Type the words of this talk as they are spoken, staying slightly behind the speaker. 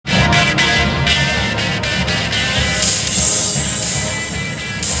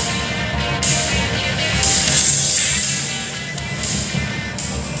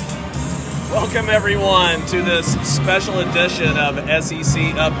Welcome everyone to this special edition of SEC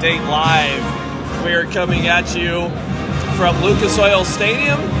Update Live. We are coming at you from Lucas Oil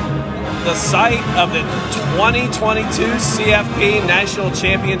Stadium, the site of the 2022 CFP National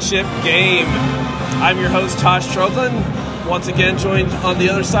Championship Game. I'm your host, Tosh Troglin, once again joined on the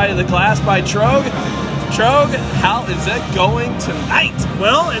other side of the glass by Trog. Trog, how is it going tonight?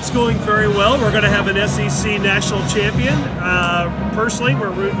 Well, it's going very well. We're going to have an SEC National Champion. Personally,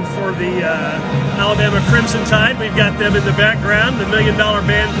 we're rooting for the Alabama Crimson Tide. We've got them in the background, the $1 Million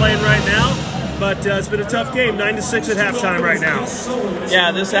Band playing right now. But it's been a tough game, 9-6 at halftime right now.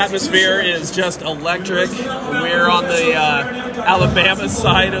 Yeah, this atmosphere is just electric. We're on the Alabama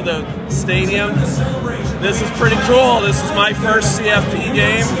side of the stadium. This is pretty cool. This is my first CFP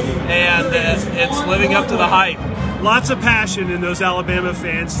game, and it's living up to the hype. Lots of passion in those Alabama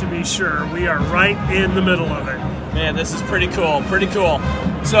fans, to be sure. We are right in the middle of it. Man, this is pretty cool, pretty cool.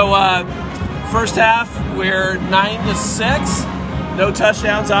 So, first half, we're 9-6. No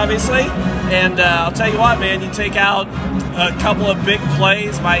touchdowns, obviously. And I'll tell you what, man, you take out a couple of big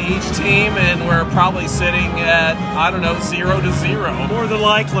plays by each team, and we're probably sitting at, 0-0. More than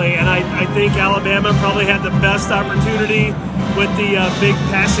likely, and I think Alabama probably had the best opportunity with the big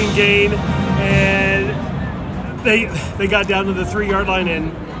passing gain, and they got down to the 3-yard line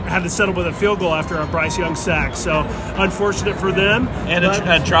and had to settle with a field goal after a Bryce Young sack. So unfortunate for them. And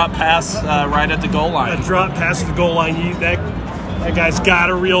a drop pass right at the goal line. A drop pass at the goal line. That guy's got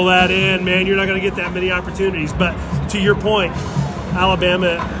to reel that in, man. You're not going to get that many opportunities. But to your point,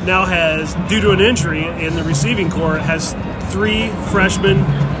 Alabama now has, due to an injury in the receiving corps, has 3 freshmen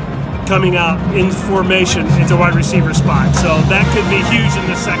coming out in formation into wide receiver spot. So that could be huge in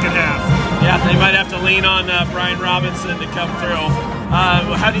the second half. Yeah, they might have to lean on Brian Robinson to come through.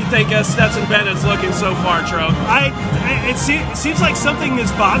 How do you think Stetson Bennett's looking so far, Trogue? It seems like something is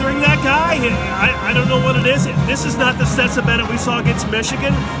bothering that guy. I don't know what it is. This is not the Stetson Bennett we saw against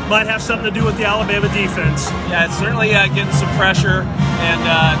Michigan. Might have something to do with the Alabama defense. Yeah, it's certainly getting some pressure, and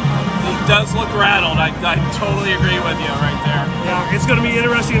he does look rattled. I totally agree with you right there. Yeah, it's going to be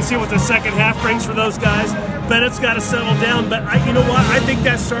interesting to see what the second half brings for those guys. Bennett's got to settle down, but you know what? I think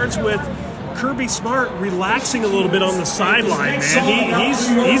that starts with Kirby Smart relaxing a little bit on the sideline, man.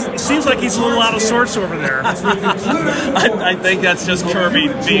 He seems like he's a little out of sorts over there. I think that's just Kirby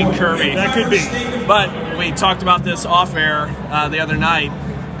being Kirby. That could be. But we talked about this off air the other night.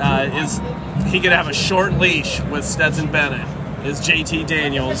 Is he going to have a short leash with Stetson Bennett? Is JT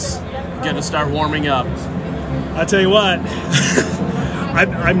Daniels going to start warming up? I'll tell you what.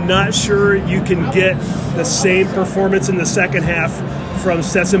 I'm not sure you can get the same performance in the second half from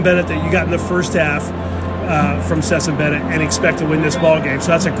Stetson Bennett that you got in the first half from Stetson Bennett and expect to win this ball game. So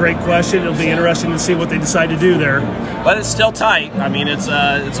that's a great question. It'll be interesting to see what they decide to do there. But it's still tight. I mean, it's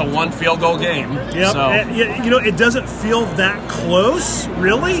a 1 field goal game. Yep. So. It doesn't feel that close,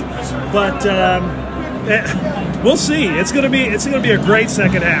 really, but we'll see. It's gonna be a great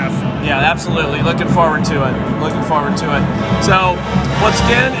second half. Yeah, absolutely. Looking forward to it. So once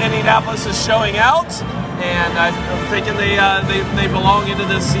again, Indianapolis is showing out, and I'm thinking they belong into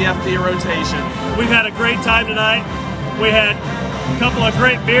this CFP rotation. We've had a great time tonight. We had a couple of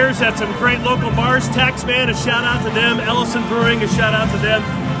great beers at some great local bars. Taxman, a shout out to them. Ellison Brewing, a shout out to them.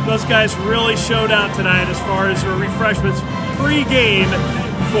 Those guys really showed out tonight as far as their refreshments pre-game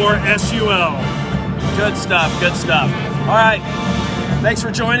for SUL. Good stuff, good stuff. All right, thanks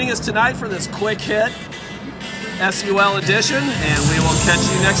for joining us tonight for this quick hit SUL edition, and we will catch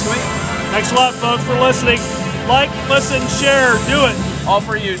you next week. Thanks a lot, folks, for listening. Like, listen, share, do it. All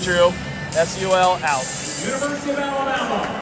for you, Drew. SUL out. University of Alabama.